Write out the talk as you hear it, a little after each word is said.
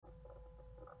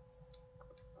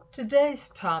Today's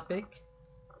topic,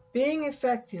 being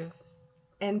effective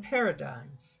and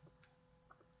paradigms.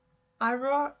 I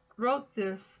wrote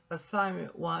this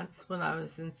assignment once when I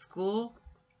was in school,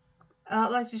 and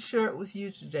I'd like to share it with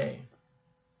you today.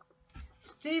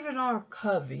 Stephen R.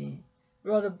 Covey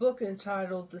wrote a book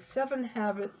entitled The 7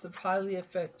 Habits of Highly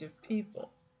Effective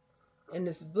People. In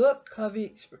this book,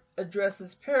 Covey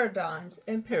addresses paradigms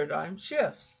and paradigm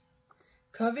shifts.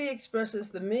 Covey expresses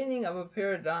the meaning of a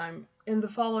paradigm in the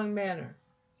following manner.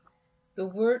 The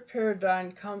word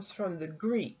paradigm comes from the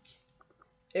Greek.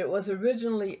 It was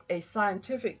originally a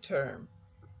scientific term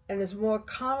and is more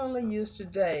commonly used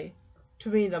today to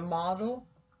mean a model,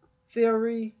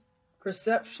 theory,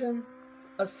 perception,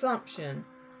 assumption,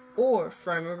 or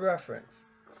frame of reference.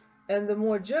 In the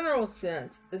more general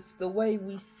sense, it's the way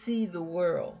we see the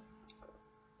world.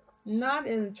 Not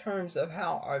in terms of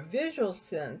how our visual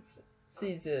sense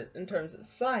sees it in terms of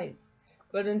sight,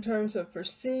 but in terms of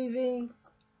perceiving,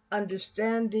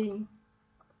 understanding,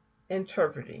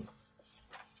 interpreting.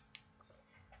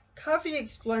 Covey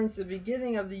explains the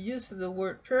beginning of the use of the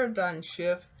word paradigm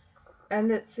shift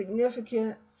and its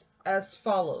significance as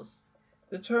follows.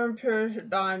 The term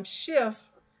paradigm shift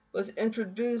was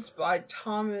introduced by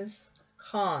Thomas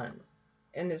Kuhn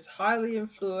in his highly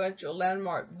influential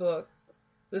landmark book,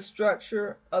 The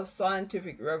Structure of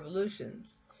Scientific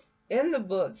Revolutions. In the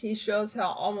book, he shows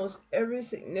how almost every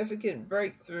significant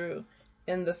breakthrough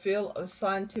in the field of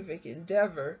scientific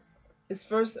endeavor is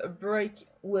first a break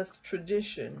with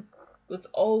tradition, with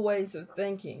old ways of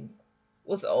thinking,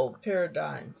 with old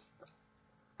paradigms.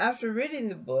 After reading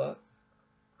the book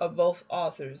of both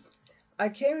authors, I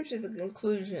came to the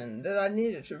conclusion that I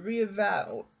needed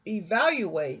to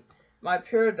evaluate my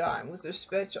paradigm with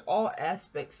respect to all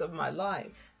aspects of my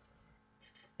life.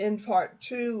 In part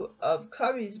 2 of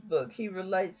Covey's book, he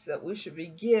relates that we should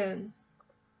begin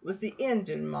with the end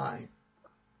in mind.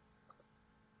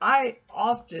 I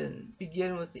often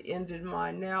begin with the end in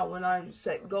mind now when I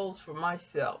set goals for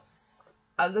myself.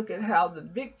 I look at how the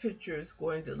big picture is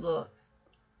going to look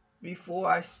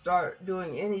before I start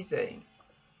doing anything.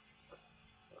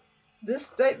 This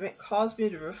statement caused me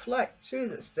to reflect to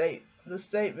the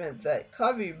statement that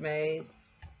Covey made,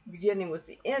 beginning with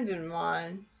the end in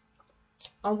mind,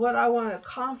 on what I want to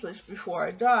accomplish before I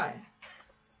die.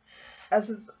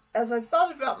 As I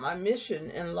thought about my mission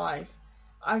in life,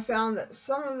 I found that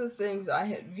some of the things I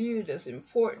had viewed as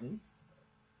important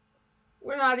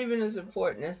were not even as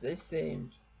important as they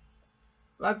seemed.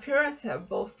 My parents have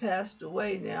both passed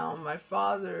away now, my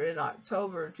father in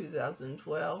October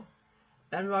 2012,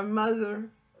 and my mother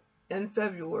in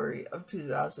February of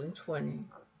 2020.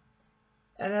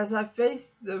 And as I face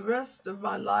the rest of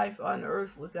my life on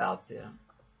earth without them,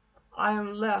 I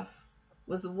am left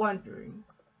with wondering,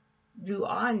 do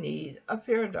I need a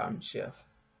paradigm shift?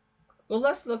 Well,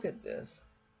 let's look at this.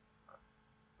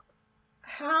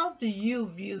 How do you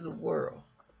view the world?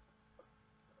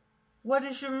 What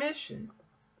is your mission?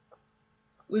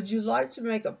 Would you like to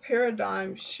make a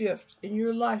paradigm shift in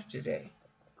your life today?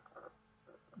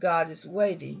 God is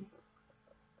waiting.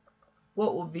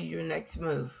 What will be your next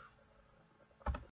move?